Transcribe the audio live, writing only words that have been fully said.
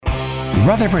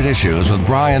Rutherford Issues with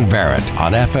Brian Barrett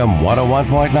on FM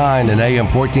 101.9 and AM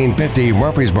 1450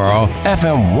 Murfreesboro,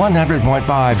 FM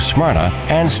 100.5 Smyrna,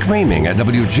 and streaming at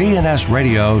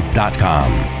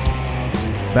WGNSradio.com.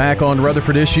 Back on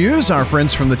Rutherford Issues, our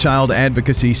friends from the Child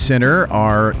Advocacy Center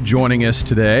are joining us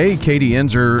today. Katie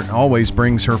Enzer always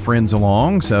brings her friends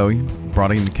along, so you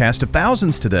brought in a cast of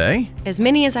thousands today. As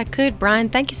many as I could, Brian.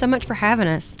 Thank you so much for having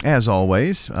us. As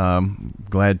always,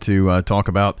 glad to talk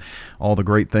about all the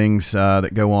great things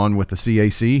that go on with the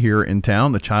CAC here in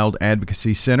town, the Child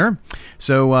Advocacy Center.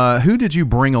 So who did you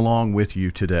bring along with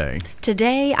you today?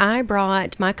 Today I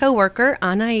brought my coworker,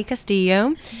 Anaí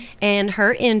Castillo, and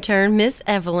her intern, Miss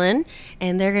Evelyn,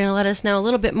 and they're going to let us know a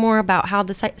little bit more about how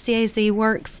the CAC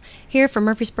works here for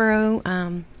Murfreesboro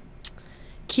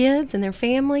kids and their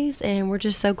families, and we're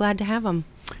just so glad to have them.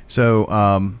 So,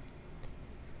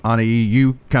 Anaí,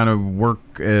 you kind of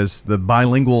work as the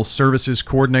bilingual services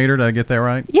coordinator. Did I get that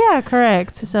right? Yeah,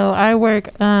 correct. So I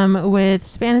work with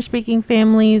Spanish-speaking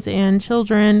families and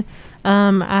children.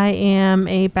 I am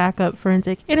a backup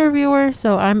forensic interviewer,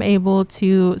 so I'm able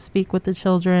to speak with the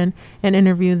children and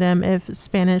interview them if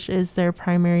Spanish is their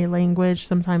primary language,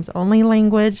 sometimes only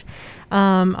language.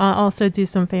 I also do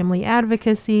some family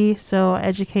advocacy, so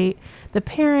educate the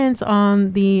parents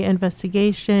on the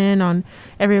investigation, on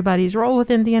everybody's role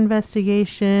within the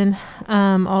investigation.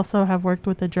 Also have worked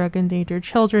with the Drug Endangered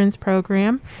Children's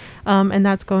program, and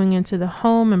that's going into the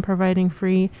home and providing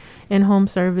free in-home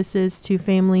services to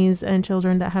families and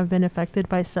children that have been affected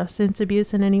by substance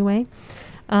abuse in any way.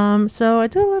 So I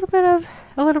do a little bit of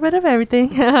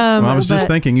everything. Well, I was just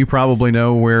thinking, you probably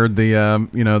know where the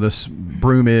this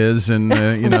broom is, and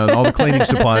all the cleaning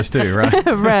supplies too, right?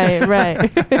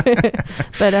 right.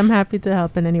 But I'm happy to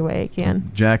help in any way I can.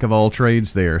 Jack of all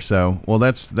trades there. So, well,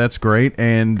 that's great,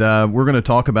 and we're going to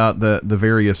talk about the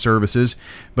various services.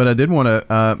 But I did want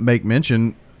to make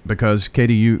mention, because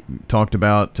Katie, you talked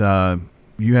about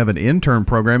you have an intern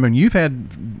program, and you've had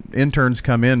interns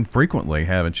come in frequently,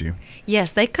 haven't you?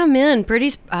 Yes, they come in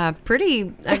pretty, I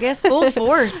guess, full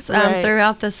force Right.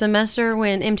 throughout the semester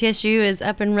when MTSU is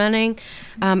up and running.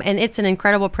 And it's an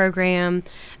incredible program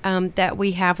that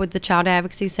we have with the Child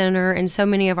Advocacy Center, and so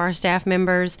many of our staff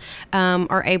members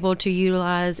are able to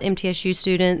utilize MTSU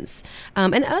students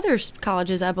and other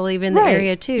colleges, I believe, in the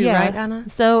area too, Yeah. right, Anna?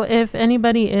 So if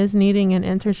anybody is needing an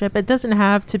internship, it doesn't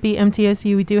have to be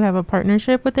MTSU. We do have a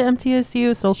partnership with the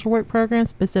MTSU social work program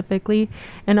specifically,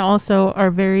 and also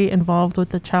are very involved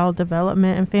with the child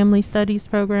development and family studies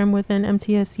program within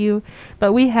MTSU.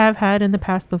 But we have had in the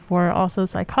past before also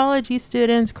psychology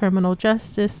students, criminal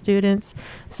justice students.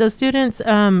 So students,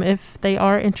 if they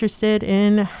are interested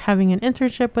in having an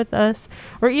internship with us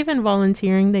or even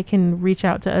volunteering, they can reach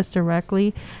out to us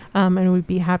directly, and we'd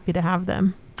be happy to have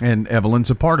them. And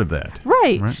Evelyn's a part of that.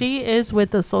 Right. She is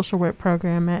with the social work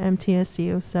program at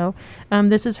MTSU. So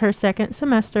this is her second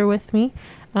semester with me.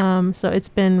 So it's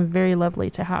been very lovely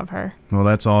to have her. Well,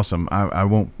 that's awesome. I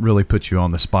won't really put you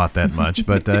on the spot that much,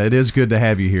 but it is good to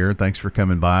have you here. Thanks for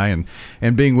coming by and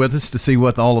being with us to see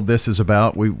what all of this is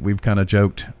about. We've kind of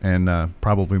joked and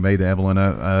probably made Evelyn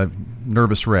a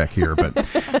nervous wreck here, but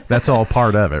that's all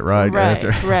part of it, right?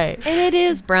 Right. And it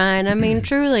is, Brian. I mean,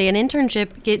 truly, an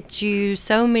internship gets you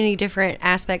so many different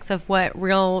aspects of what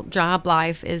real job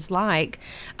life is like.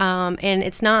 And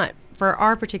it's not, for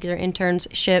our particular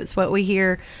internships, what we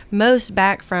hear most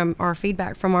back from our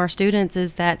feedback from our students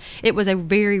is that it was a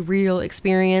very real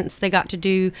experience. They got to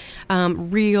do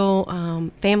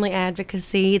real family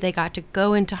advocacy. They got to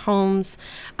go into homes.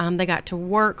 They got to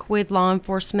work with law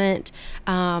enforcement.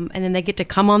 And then they get to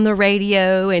come on the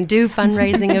radio and do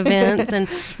fundraising events. And,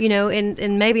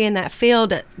 and maybe in that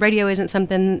field, radio isn't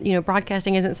something,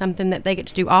 broadcasting isn't something that they get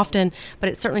to do often, but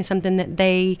it's certainly something that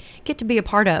they get to be a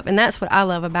part of. And that's what I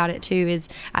love about it too, is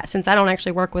since I don't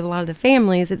actually work with a lot of the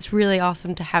families, it's really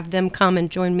awesome to have them come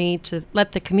and join me to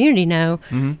let the community know,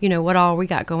 what all we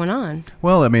got going on.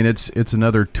 Well, I mean, it's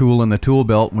another tool in the tool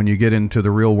belt when you get into the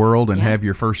real world and have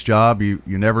your first job. You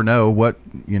never know what,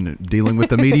 dealing with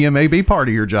the media may be part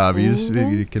of your job.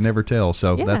 You can never tell.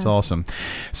 So that's awesome.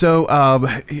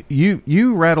 So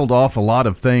you rattled off a lot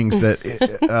of things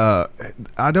that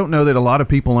I don't know that a lot of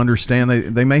people understand.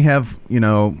 They may have,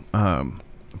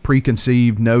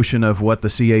 preconceived notion of what the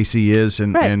CAC is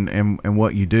and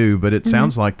what you do, but it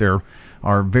sounds like there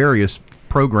are various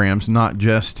programs, not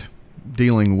just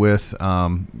dealing with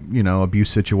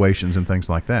abuse situations and things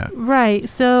like that. Right.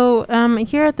 So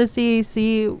here at the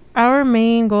CAC, our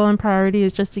main goal and priority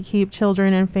is just to keep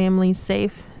children and families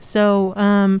safe.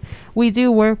 So we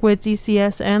do work with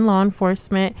DCS and law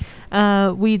enforcement.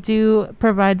 We do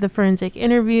provide the forensic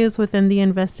interviews within the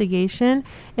investigation,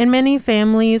 and many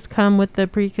families come with the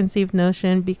preconceived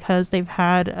notion because they've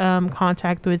had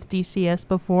contact with DCS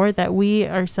before that we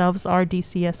ourselves are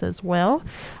DCS as well,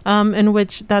 in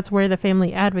which that's where the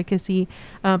family advocacy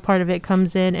part of it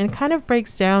comes in and kind of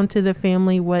breaks down to the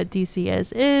family what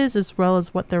DCS is, as well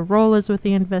as what their role is with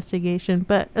the investigation,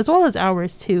 but as well as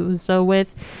ours too. So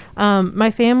with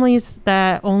my families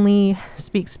that only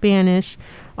speak Spanish,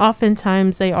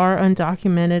 oftentimes they are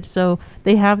undocumented, so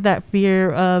they have that fear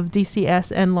of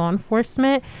DCS and law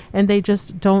enforcement, and they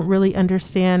just don't really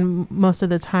understand most of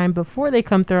the time before they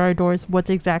come through our doors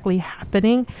what's exactly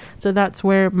happening. So that's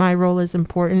where my role is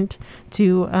important,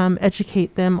 to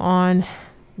educate them on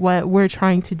what we're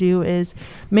trying to do is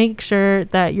make sure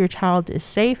that your child is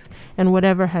safe, and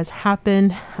whatever has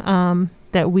happened,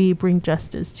 that we bring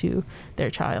justice to their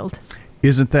child.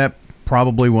 Isn't that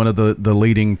probably one of the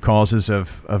leading causes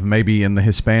of maybe in the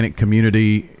Hispanic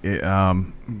community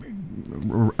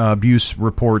abuse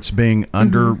reports being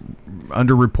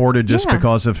underreported just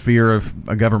because of fear of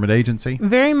a government agency?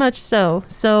 Very much so.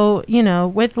 So,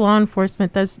 with law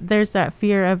enforcement, there's that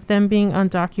fear of them being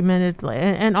undocumented.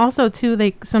 And also, too,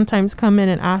 they sometimes come in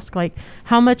and ask, like,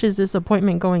 how much is this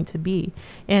appointment going to be?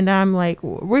 And I'm like,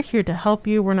 we're here to help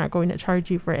you. We're not going to charge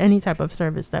you for any type of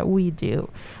service that we do.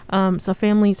 So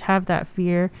families have that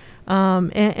fear.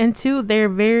 And two, they're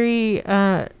very,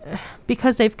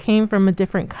 because they've came from a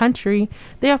different country,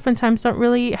 they oftentimes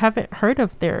haven't heard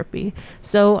of therapy.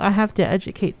 So I have to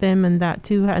educate them in that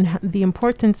too, and the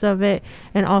importance of it,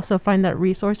 and also find that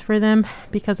resource for them,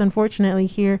 because unfortunately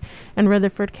here in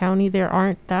Rutherford County, there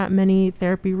aren't that many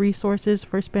therapy resources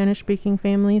for Spanish-speaking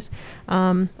families.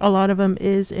 A lot of them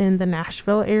is in the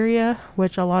Nashville area,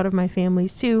 which a lot of my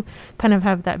families too kind of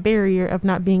have that barrier of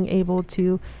not being able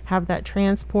to have that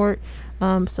transport.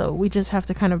 So we just have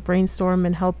to kind of brainstorm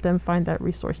and help them find that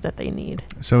resource that they need.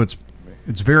 So it's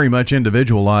very much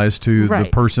individualized to the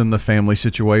person, the family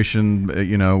situation,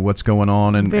 what's going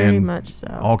on, and very much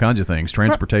so. All kinds of things,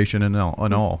 transportation and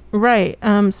all. Right.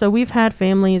 So we've had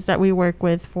families that we work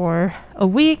with for a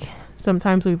week.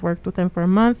 Sometimes we've worked with them for a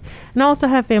month, and also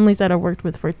have families that I've worked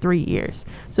with for 3 years.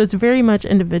 So it's very much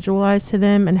individualized to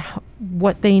them and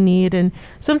what they need. And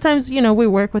sometimes, we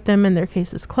work with them and their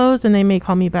case is closed, and they may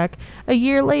call me back a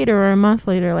year later or a month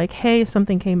later, like, hey,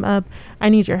 something came up, I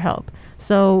need your help.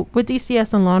 So with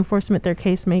DCS and law enforcement, their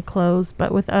case may close,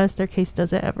 but with us, their case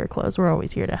doesn't ever close. We're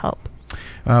always here to help.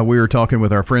 We were talking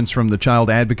with our friends from the Child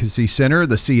Advocacy Center,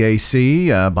 the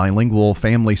CAC, Bilingual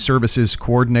Family Services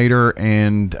Coordinator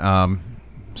and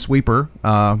sweeper,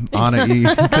 Ana E.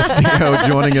 Castillo,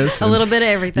 joining us. A little bit of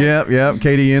everything. Yeah.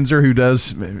 Katie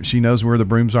Enzer, she knows where the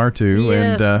brooms are too.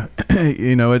 Yes.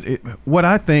 And, what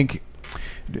I think,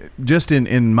 just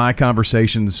in my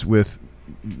conversations with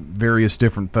various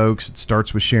different folks, it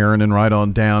starts with Sharon and right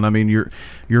on down. I mean, you're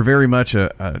very much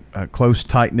a close,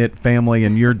 tight-knit family,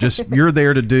 and you're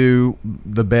there to do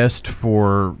the best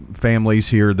for families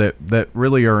here that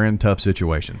really are in tough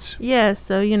situations. Yeah,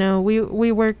 so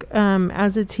we work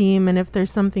as a team, and if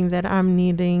there's something that I'm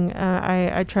needing,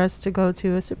 I trust to go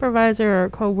to a supervisor or a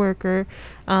coworker,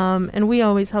 and we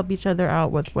always help each other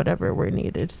out with whatever we're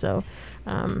needed. So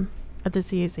at the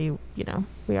CAC,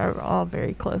 we are all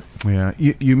very close. Yeah.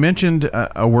 You mentioned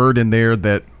a word in there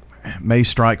that may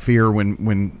strike fear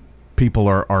when people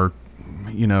are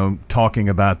talking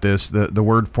about this, the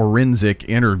word forensic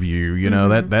interview,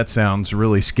 that sounds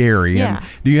really scary. Yeah. And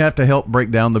do you have to help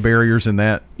break down the barriers in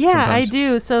that? Yeah, sometimes? I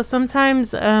do. So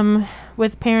sometimes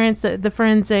with parents, the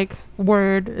forensic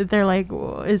word, they're like,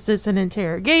 is this an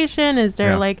interrogation? Is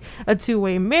there like a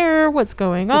two-way mirror? What's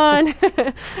going on?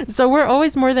 So we're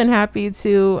always more than happy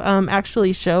to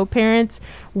actually show parents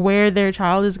where their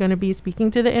child is going to be speaking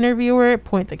to the interviewer,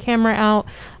 point the camera out.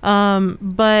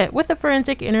 But with a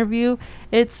forensic interview,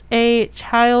 it's a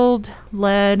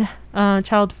child-led,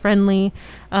 child-friendly,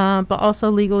 but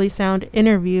also legally sound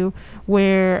interview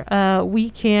where we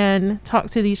can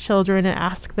talk to these children and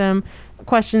ask them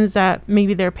questions that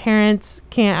maybe their parents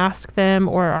can't ask them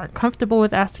or aren't comfortable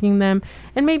with asking them,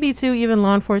 and maybe too even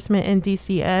law enforcement and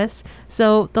DCS.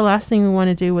 So the last thing we want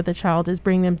to do with a child is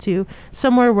bring them to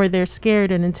somewhere where they're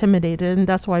scared and intimidated, and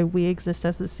that's why we exist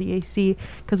as the CAC,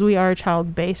 because we are a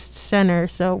child-based center.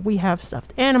 So we have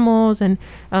stuffed animals and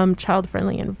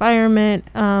child-friendly environment,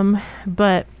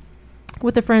 but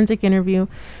with the forensic interview,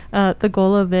 the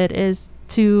goal of it is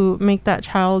to make that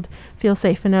child feel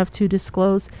safe enough to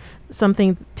disclose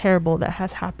something terrible that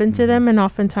has happened to them, and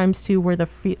oftentimes too we're the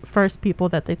first people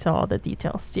that they tell all the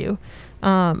details to.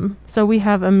 So we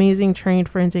have amazing trained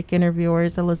forensic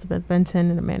interviewers, Elizabeth Benton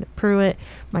and Amanda Pruitt.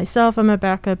 Myself, I'm a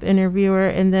backup interviewer,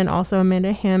 and then also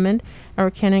Amanda Hammond, our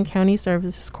Cannon County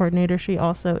Services Coordinator. She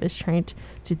also is trained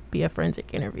to be a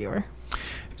forensic interviewer.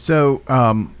 So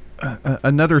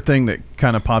another thing that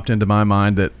kind of popped into my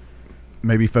mind that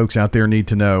maybe folks out there need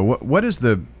to know, what is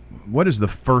the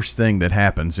first thing that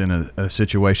happens in a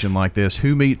situation like this?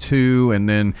 Who meets who, and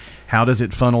then how does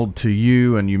it funnel to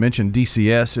you? And you mentioned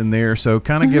DCS in there, so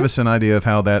kind of give us an idea of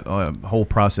how that whole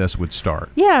process would start.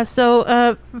 Yeah,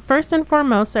 so first and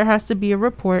foremost, there has to be a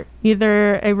report.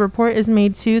 Either a report is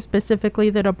made to specifically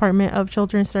the Department of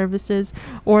Children's Services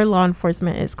or law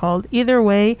enforcement is called. Either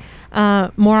way,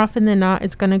 more often than not,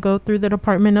 it's going to go through the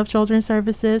Department of Children's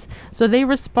Services. So they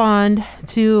respond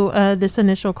to this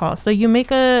initial call. So you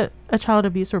make a child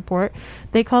abuse report,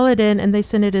 they call it in, and they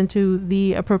send it into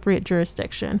the appropriate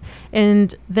jurisdiction.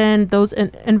 And then those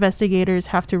investigators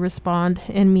have to respond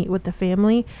and meet with the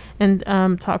family and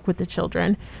talk with the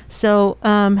children. So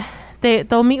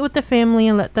they'll meet with the family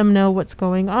and let them know what's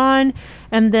going on,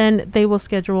 and then they will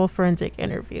schedule a forensic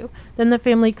interview. Then the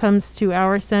family comes to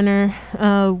our center.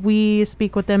 We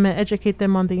speak with them and educate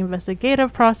them on the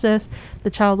investigative process. The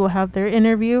child will have their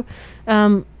interview.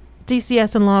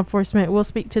 DCS and law enforcement will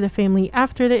speak to the family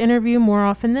after the interview more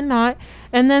often than not.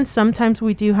 And then sometimes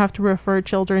we do have to refer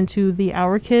children to the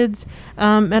Our Kids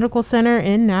Medical Center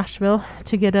in Nashville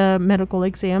to get a medical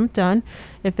exam done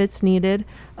if it's needed.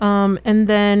 And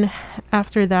then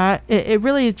after that, it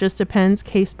really just depends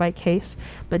case by case.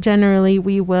 But generally,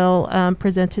 we will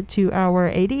present it to our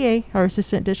ADA, our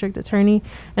Assistant District Attorney,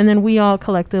 and then we all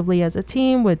collectively as a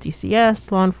team with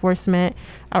DCS, law enforcement,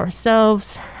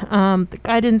 ourselves, the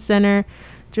Guidance Center,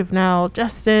 Juvenile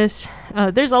Justice.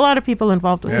 There's a lot of people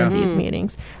involved within these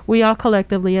meetings. We all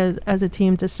collectively as a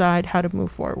team decide how to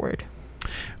move forward.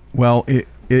 Well,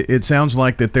 it sounds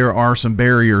like that there are some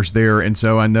barriers there, and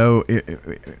so I know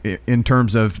in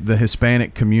terms of the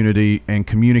Hispanic community and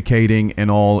communicating and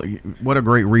all, what a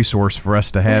great resource for us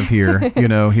to have here,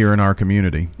 here in our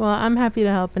community. Well, I'm happy to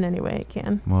help in any way I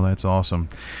can. Well, that's awesome.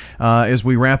 As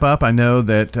we wrap up, I know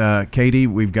that Katie,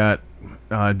 we've got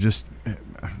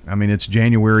it's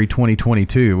January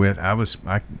 2022.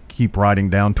 I keep writing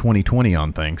down 2020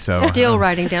 on things. So still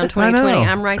writing down 2020.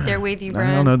 I'm right there with you,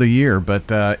 Brian. I don't know the year,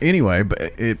 but anyway, but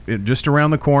it just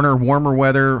around the corner, warmer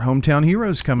weather, Hometown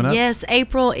Heroes coming up. Yes,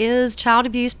 April is Child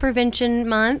Abuse Prevention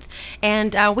Month,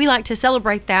 and we like to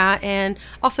celebrate that and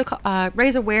also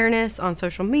raise awareness on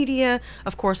social media,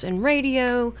 of course, in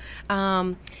radio,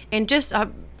 and just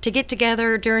to get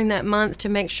together during that month to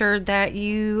make sure that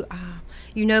you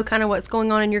know kind of what's going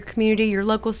on in your community, your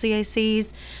local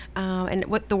CACs, and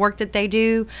what the work that they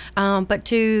do. But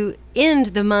to end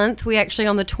the month, we actually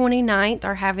on the 29th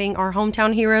are having our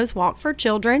Hometown Heroes Walk for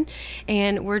Children,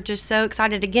 and we're just so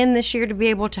excited again this year to be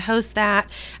able to host that.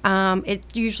 It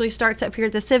usually starts up here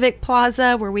at the Civic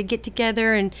Plaza, where we get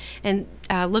together and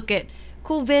look at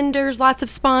cool vendors, lots of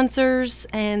sponsors,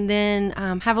 and then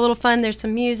have a little fun. There's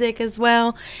some music as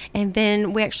well, and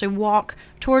then we actually walk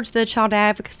towards the Child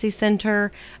Advocacy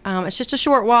Center. It's just a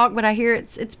short walk, but I hear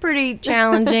it's pretty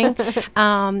challenging.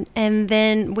 And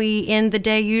then we end the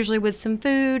day usually with some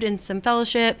food and some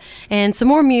fellowship and some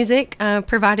more music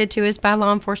provided to us by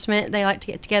law enforcement. They like to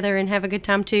get together and have a good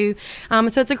time too.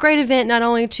 So it's a great event not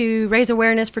only to raise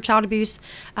awareness for child abuse,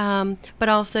 but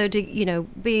also to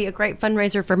be a great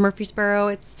fundraiser for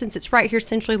Murfreesboro. Since it's right here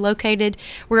centrally located,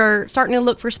 we're starting to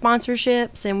look for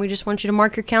sponsorships, and we just want you to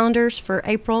mark your calendars for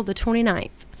April the 29th.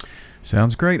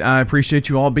 Sounds great. I appreciate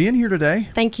you all being here today.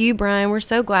 Thank you, Brian. We're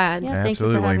so glad. Yeah, absolutely. Thank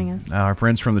you for having us. Our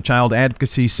friends from the Child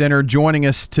Advocacy Center joining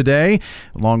us today,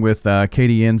 along with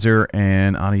Katie Enzer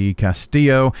and Ani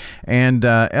Castillo, and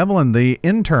Evelyn, the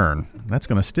intern. That's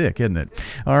going to stick, isn't it?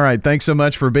 All right. Thanks so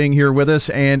much for being here with us.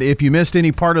 And if you missed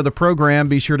any part of the program,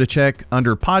 be sure to check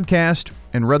under podcast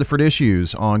and Rutherford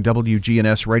Issues on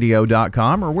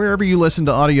WGNSradio.com or wherever you listen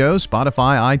to audio,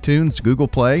 Spotify, iTunes, Google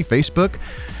Play, Facebook.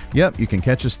 Yep, you can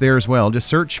catch us there as well. Just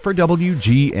search for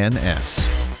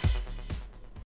WGNS.